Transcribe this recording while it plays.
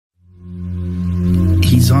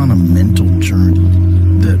he's on a mental journey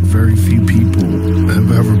that very few people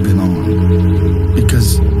have ever been on.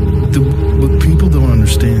 Because what people don't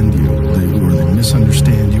understand you, or they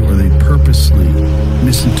misunderstand you, or they purposely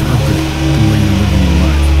misinterpret the way you're living your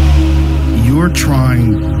life. You're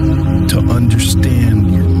trying to understand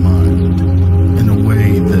your mind in a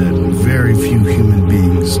way that very few human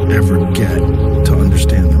beings ever get to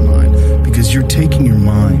understand their mind. Because you're taking your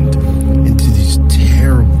mind into these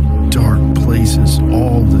terrible, dark places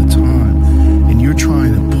all the time. And you're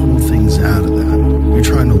trying to pull things out of that. You're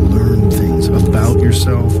trying to learn things about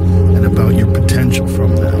yourself and about your potential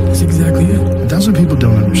from that. That's exactly it. And that's what people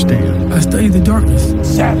don't understand. I study the darkness.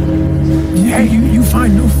 You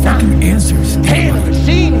find no fucking answers. Hey, a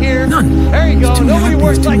machine here. None. There you go. Nobody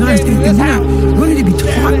works like this in this house. We're going to be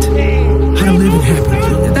taught how to live in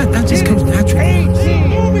happiness. That just comes naturally.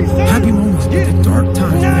 Happy moments, but the dark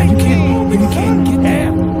times, man, you can't get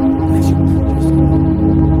that.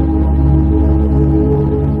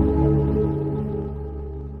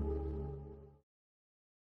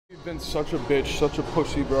 You've been such a bitch, such a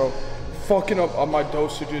pussy, bro. Fucking up on my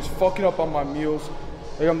dosages, fucking up on my meals.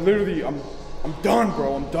 Like I'm done,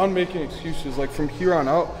 bro. I'm done making excuses. Like from here on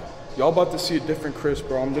out, y'all about to see a different Chris,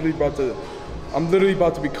 bro. I'm literally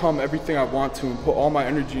about to become everything I want to and put all my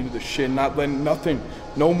energy into this shit and not letting nothing,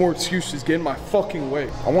 no more excuses get in my fucking way.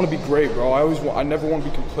 I want to be great, bro. I never want to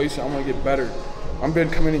be complacent. I want to get better. I'm been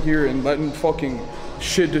coming in here and letting fucking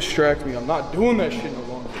shit distract me. I'm not doing that shit no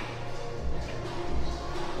longer.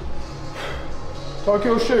 Talk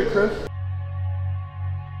your shit, Chris.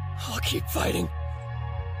 I'll keep fighting.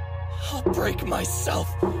 I'll break myself.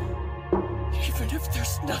 Even if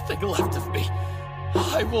there's nothing left of me,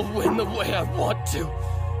 I will win the way I want to.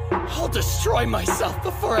 I'll destroy myself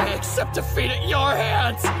before I accept defeat at your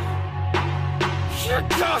hands. You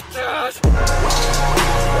got that!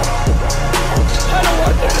 I don't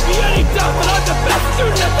want there to be any doubt that I'm the best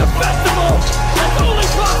student at the festival! That's only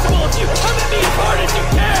possible if you come at me as hard as you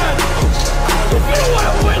can! If you don't want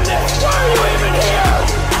to win this, why are you even here?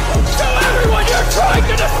 Tell everyone you're trying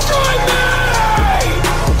to destroy me!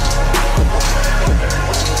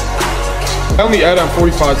 I only add on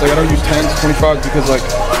 45s, like I don't use 10s, 25s because like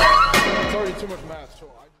it's already too much math, so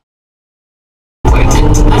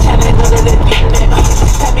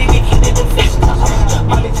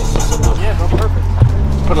yeah, bro, perfect.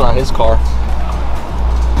 Put it on his car.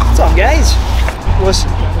 What's up, guys?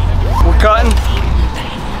 Listen, we're cutting,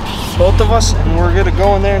 both of us, and we're gonna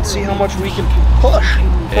go in there and see how much we can push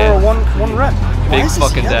for a one rep. Big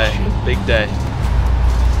fucking day. Big day.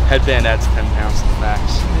 Headband adds 10 pounds to the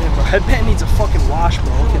max. Yeah, bro, headband needs a fucking wash,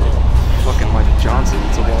 bro. Look at it. Fucking like Johnson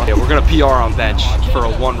needs a wash. Yeah, we're gonna PR on bench for a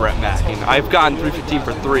 1 rep max. And I've gotten 315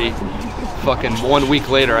 for 3. Fucking 1 week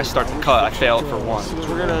later, I start the cut. I failed for 1. So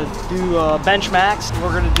we're gonna do bench max.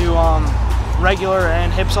 We're gonna do regular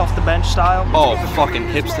and hips off the bench style. Oh, fucking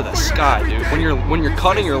hips to the sky, dude. When you're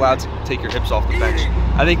cutting, you're allowed to take your hips off the bench.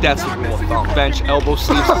 I think that's the rule of thumb. Bench, elbow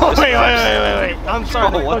sleeves. wait. I'm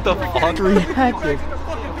sorry. Oh, what the fuck? Hectic.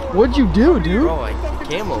 What'd you do, dude? Bro, I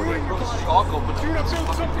camoed it.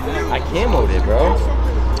 I camoed it, bro.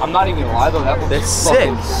 I'm not even gonna lie though, that's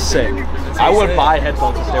sick. Sick. I would buy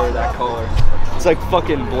headphones if they were that color. It's like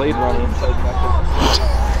fucking Blade Runner inside my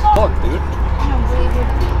fuck, dude.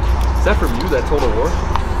 Is that from you, that Total War?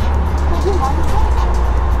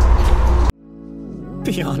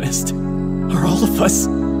 Be honest. Are all of us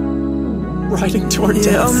riding toward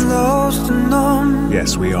death?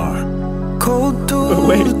 Yes, we are. But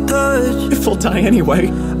wait, if we'll die anyway,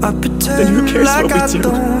 then who cares what we do?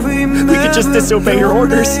 We could just disobey your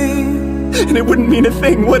orders, and it wouldn't mean a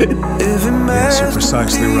thing, would it? Yes, you're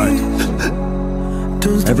precisely right.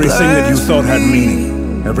 Everything that you thought had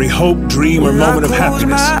meaning, every hope, dream, or moment of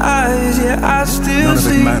happiness, none of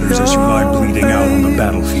it matters as you lie bleeding out on the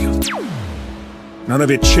battlefield. None of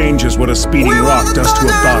it changes what a speeding rock does to a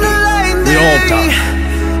body. We all die.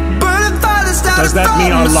 Does that mean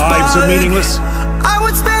our lives are meaningless?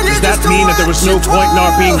 Does that mean that there was no point in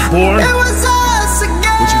our being born?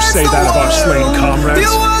 Would you say that of our slain comrades?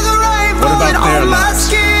 What about their lives?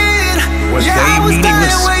 Was they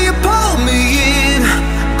meaningless?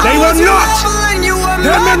 They were not!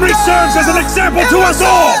 Their memory serves as an example to us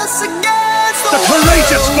all! The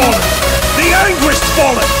courageous fallen! The anguished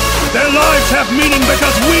fallen! Their lives have meaning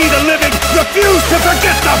because we, the living, refuse to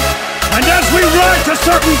forget them! And as we ride to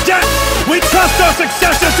certain death, we trust our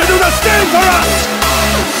successors to do the same for us!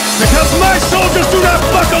 Because my soldiers do not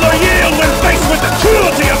buckle or yield when faced with the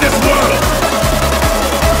cruelty of this world!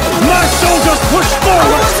 My soldiers push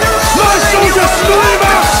forward! My soldiers scream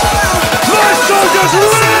out! My soldiers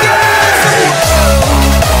rage!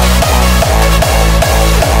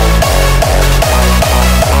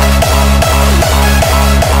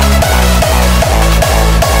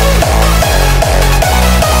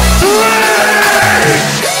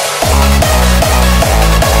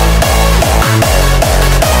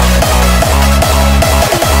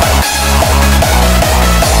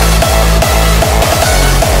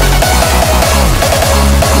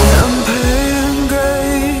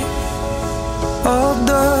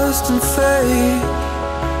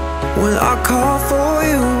 When I call for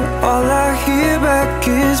you, all I hear back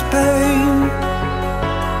is pain.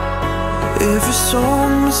 Every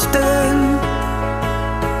song is dead,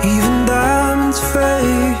 even diamonds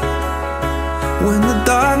fade. When the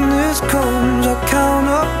darkness comes, I count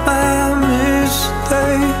up my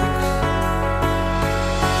mistakes.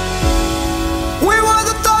 We were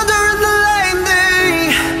the thunder and the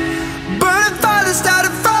lightning, burning fire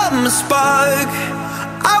started from a spark.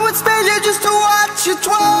 I would spend you just to watch you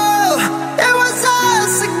twirl. It was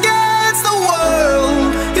us against the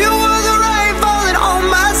world. You were the rain falling on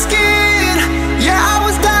my skin. Yeah, I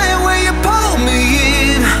was dying when you pulled me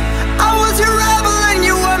in. I was your rebel and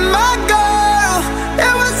you were my girl.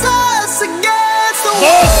 It was us against the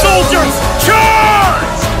world. All soldiers,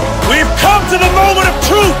 charge! We've come to the moment of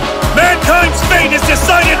truth. Mankind's fate is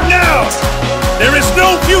decided now. There is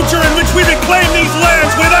no future in which we reclaim these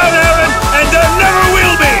lands without Aaron, and there never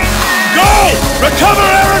will be. Go! Recover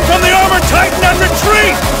Aaron from the armored titan and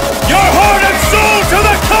retreat! Your heart and soul to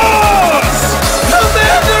the cause!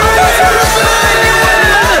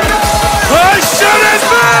 I said it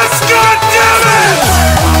fast, goddammit!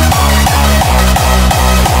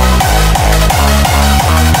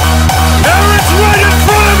 Aaron's right in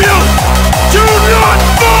front of you! Do not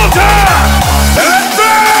falter!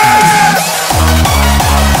 Advance!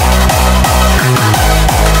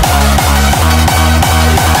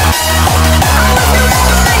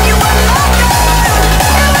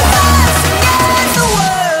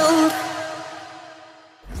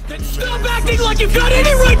 Stop acting like you've got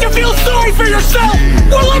any right to feel sorry for yourself!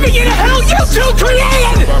 We're living in a hell you two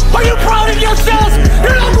created! Are you proud of yourselves?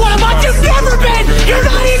 You're not